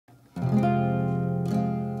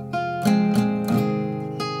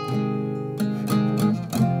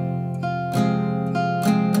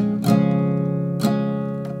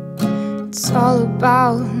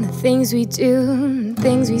about the things we do,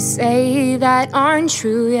 things we say that aren't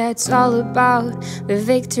true. Yeah, it's all about the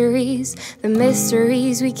victories, the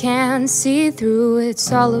mysteries we can't see through.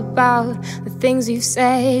 It's all about the things we've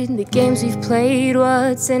said, the games we've played,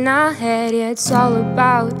 what's in our head. Yeah, it's all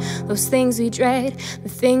about those things we dread, the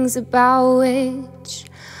things about which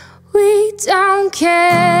we don't care.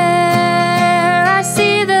 I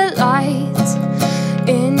see the light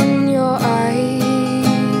in your eyes.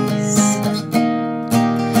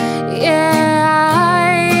 Yeah,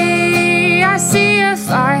 I see a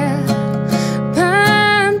fire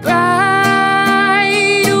burn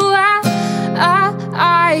bright. Ooh,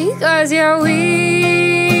 cause yeah,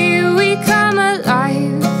 we come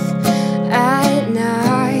alive at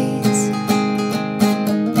night.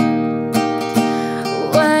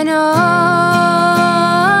 When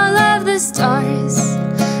all of the stars,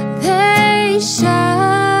 they shine.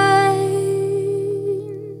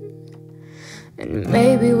 And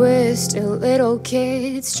maybe we're still little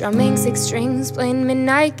kids, strumming 6 strings, playing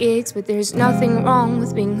midnight gigs. But there's nothing wrong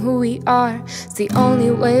with being who we are. It's the only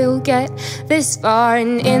way we'll get this far.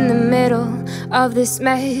 And in the middle of this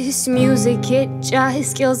mess, music, it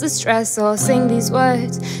just kills the stress. So I'll sing these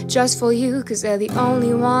words just for you, cause they're the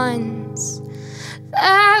only ones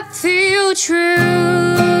that feel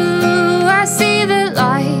true. I see the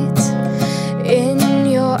light in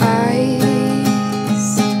your eyes.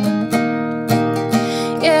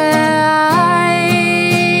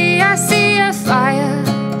 Yeah, I see a fire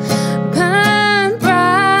burn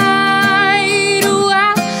bright. Ooh,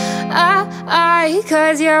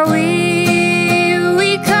 cause yeah,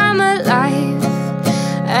 we come alive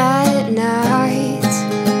at night.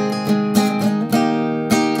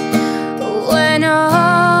 When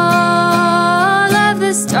all of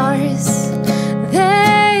the stars,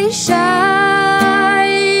 they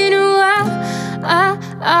shine. Ooh,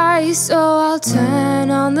 so I'll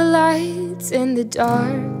turn on the lights in the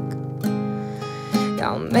dark.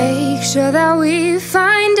 I'll make sure that we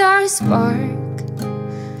find our spark.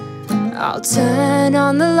 I'll turn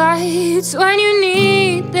on the lights when you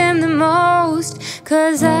need them the most,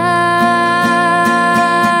 cause I